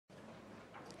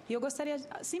E eu gostaria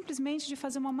simplesmente de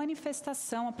fazer uma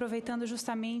manifestação, aproveitando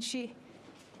justamente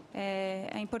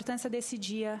a importância desse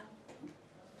dia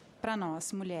para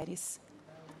nós, mulheres.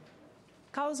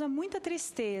 Causa muita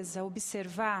tristeza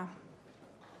observar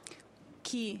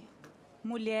que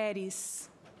mulheres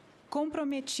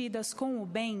comprometidas com o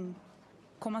bem,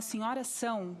 como as senhoras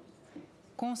são,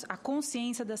 a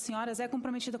consciência das senhoras é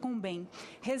comprometida com o bem,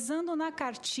 rezando na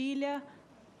cartilha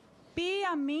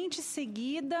piamente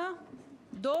seguida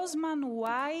dos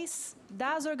manuais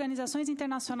das organizações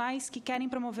internacionais que querem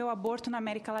promover o aborto na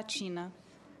América Latina.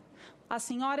 As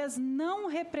senhoras não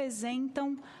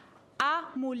representam a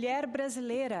mulher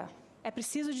brasileira. É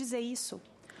preciso dizer isso.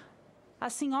 A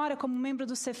senhora, como membro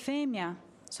do CEFEMIA,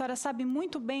 a senhora sabe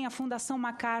muito bem a Fundação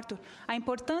MacArthur, a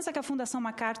importância que a Fundação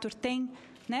MacArthur tem,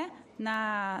 né,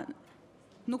 na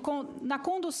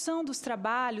condução dos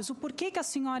trabalhos, o porquê que a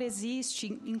senhora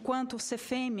existe enquanto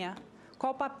CEFEMIA,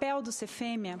 qual o papel do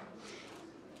CEFEMIA.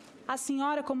 A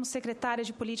senhora, como secretária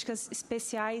de Políticas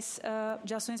Especiais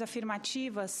de Ações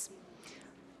Afirmativas,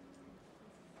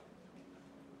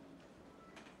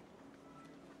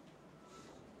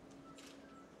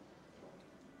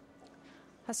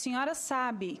 a senhora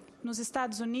sabe, nos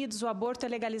Estados Unidos, o aborto é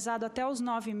legalizado até os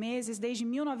 9 meses, desde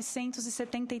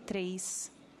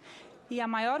 1973. E a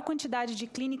maior quantidade de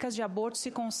clínicas de aborto se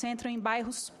concentram em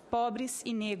bairros pobres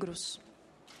e negros.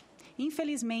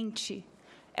 Infelizmente,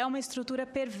 é uma estrutura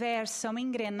perversa, uma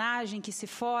engrenagem que se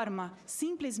forma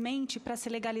simplesmente para se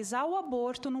legalizar o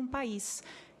aborto num país.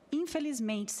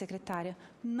 Infelizmente, secretária,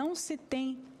 não se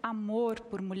tem amor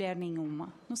por mulher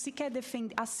nenhuma. Não se quer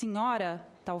defender. A senhora,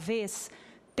 talvez,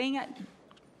 tenha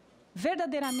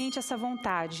verdadeiramente essa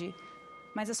vontade,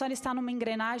 mas a senhora está numa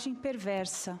engrenagem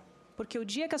perversa, porque o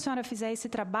dia que a senhora fizer esse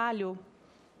trabalho,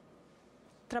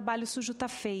 o trabalho sujo está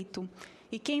feito.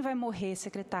 E quem vai morrer,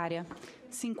 secretária?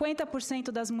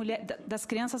 50% das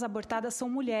crianças abortadas são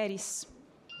mulheres.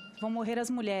 Vão morrer as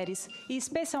mulheres, e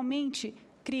especialmente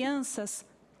crianças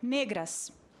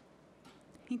negras.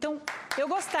 Então, eu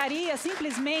gostaria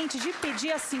simplesmente de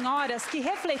pedir às senhoras que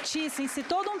refletissem se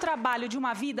todo um trabalho de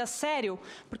uma vida sério,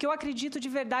 porque eu acredito de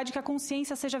verdade que a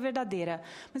consciência seja verdadeira,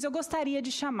 mas eu gostaria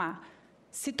de chamar,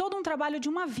 se todo um trabalho de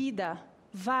uma vida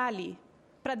vale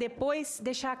para depois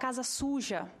deixar a casa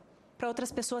suja, para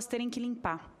outras pessoas terem que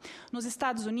limpar. Nos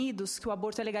Estados Unidos, que o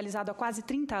aborto é legalizado há quase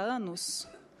 30 anos,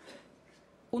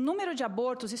 o número de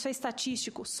abortos, isso é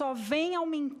estatístico, só vem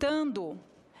aumentando.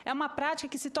 É uma prática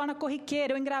que se torna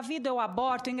corriqueira. Eu engravido, eu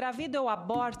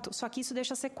aborto, só que isso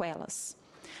deixa sequelas.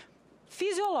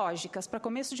 Fisiológicas, para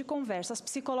começo de conversa. As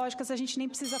psicológicas a gente nem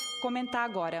precisa comentar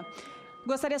agora.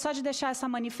 Gostaria só de deixar essa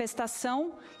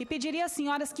manifestação e pediria às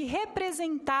senhoras que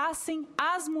representassem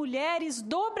as mulheres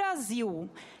do Brasil,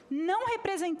 não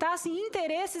representassem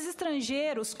interesses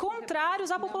estrangeiros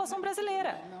contrários à população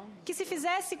brasileira, que se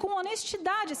fizesse com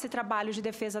honestidade esse trabalho de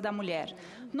defesa da mulher.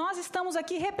 Nós estamos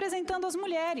aqui representando as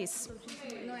mulheres,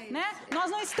 né? Nós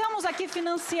não estamos aqui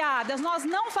financiadas, nós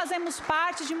não fazemos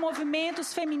parte de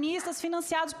movimentos feministas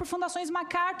financiados por fundações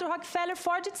MacArthur, Rockefeller,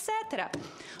 Ford, etc.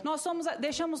 Nós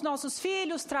deixamos nossos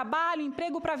filhos, trabalho,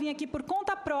 emprego para vir aqui por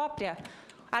conta própria,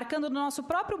 arcando do nosso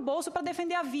próprio bolso para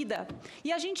defender a vida.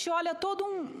 E a gente olha todo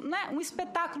um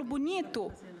espetáculo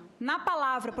bonito na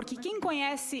palavra, porque quem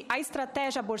conhece a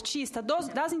estratégia abortista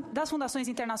das fundações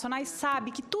internacionais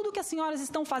sabe que tudo que as senhoras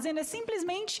estão fazendo é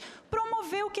simplesmente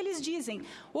promover o que eles dizem.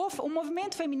 O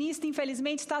movimento feminista,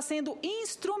 infelizmente, está sendo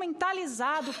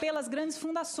instrumentalizado pelas grandes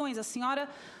fundações.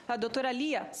 A doutora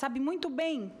Lia, sabe muito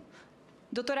bem.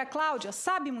 Doutora Cláudia,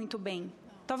 sabe muito bem.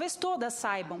 Talvez todas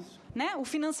saibam, né? O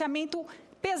financiamento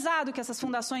pesado que essas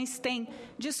fundações têm.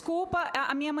 Desculpa,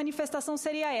 a minha manifestação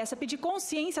seria essa, pedir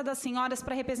consciência das senhoras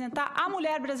para representar a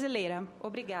mulher brasileira.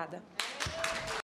 Obrigada.